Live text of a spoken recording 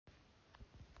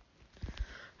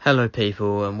Hello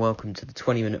people and welcome to the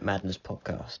 20 Minute Madness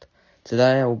podcast.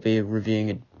 Today I will be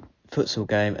reviewing a futsal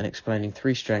game and explaining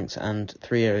 3 strengths and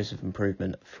 3 areas of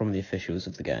improvement from the officials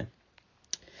of the game.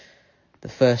 The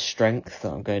first strength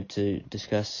that I'm going to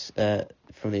discuss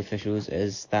from the officials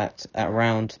is that at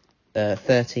around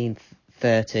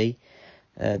 13:30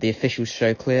 the officials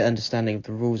show clear understanding of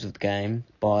the rules of the game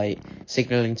by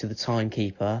signalling to the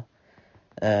timekeeper,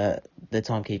 the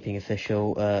timekeeping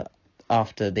official,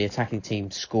 after the attacking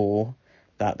team score,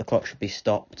 that the clock should be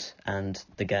stopped and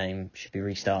the game should be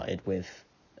restarted with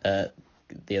the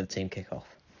other team kick off.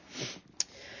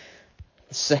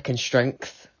 The second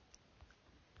strength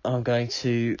I'm going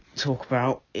to talk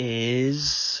about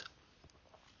is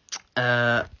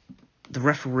the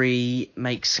referee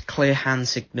makes clear hand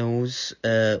signals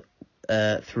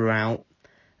throughout.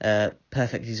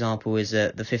 Perfect example is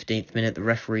at the 15th minute, the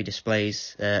referee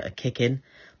displays a kick-in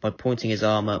by pointing his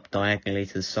arm up diagonally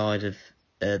to the side of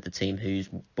the team whose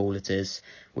ball it is,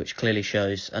 which clearly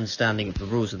shows understanding of the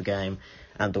rules of the game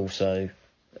and also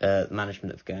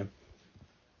management of the game.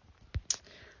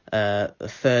 The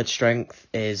third strength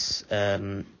is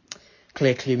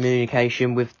clear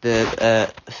communication with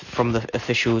from the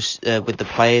officials with the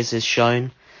players is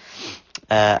shown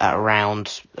at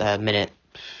around minute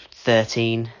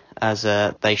 13 as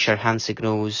they show hand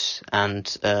signals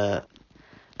and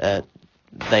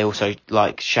they also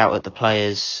shout at the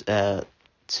players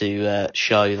to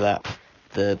show that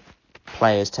the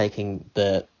player's taking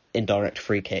the indirect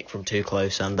free kick from too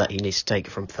close and that he needs to take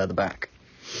it from further back.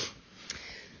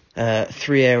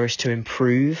 3 areas to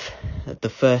improve. The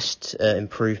first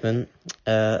improvement,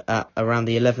 at around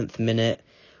the 11th minute,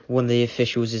 one of the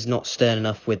officials is not stern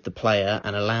enough with the player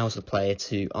and allows the player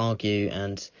to argue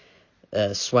and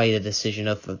sway the decision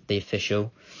of the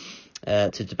official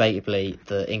to debatably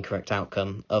the incorrect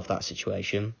outcome of that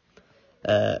situation.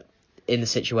 In the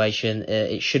situation,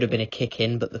 it should have been a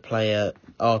kick-in, but the player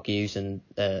argues and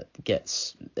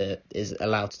is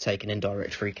allowed to take an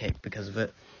indirect free kick because of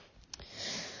it.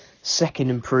 Second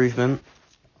improvement,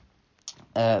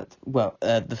 the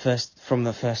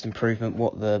first improvement,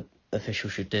 what the official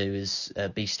should do is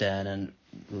be stern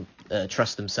and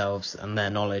trust themselves and their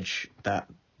knowledge that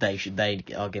they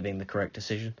are giving the correct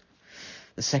decision.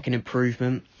 The second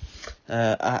improvement,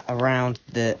 at around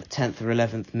the 10th or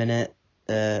 11th minute,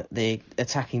 the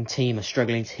attacking team are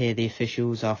struggling to hear the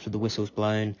officials after the whistle's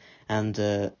blown, and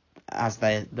as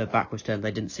their back was turned,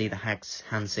 they didn't see the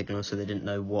hand signal, so they didn't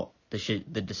know what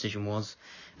the decision was,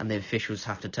 and the officials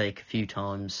have to take a few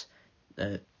times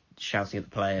shouting at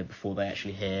the player before they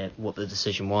actually hear what the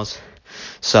decision was.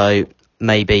 So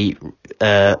maybe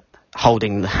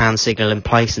holding the hand signal in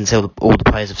place until all the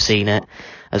players have seen it,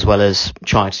 as well as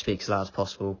trying to speak as loud as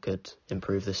possible, could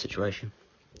improve this situation.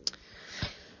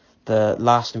 The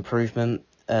last improvement,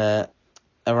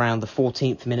 around the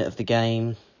 14th minute of the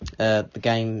game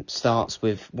starts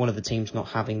with one of the teams not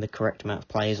having the correct amount of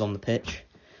players on the pitch,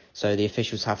 so the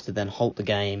officials have to then halt the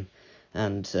game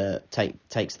and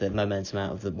takes the momentum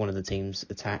out of one of the team's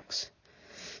attacks.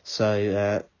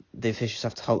 So the officials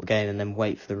have to halt the game and then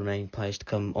wait for the remaining players to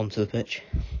come onto the pitch.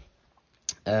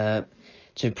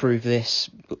 To improve this,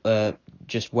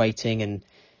 just waiting and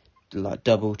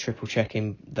double, triple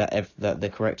checking that the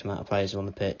correct amount of players are on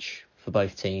the pitch for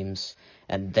both teams,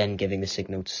 and then giving the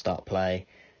signal to start play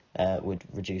would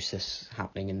reduce this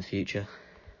happening in the future.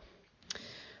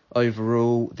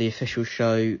 Overall, the officials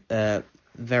show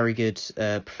very good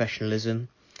professionalism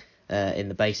in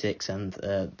the basics and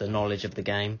the knowledge of the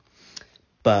game,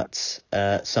 but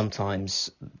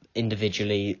sometimes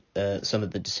individually some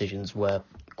of the decisions were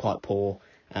quite poor,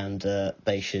 and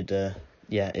they should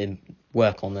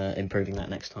work on improving that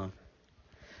next time.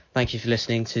 Thank you for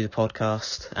listening to the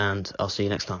podcast, and I'll see you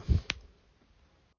next time.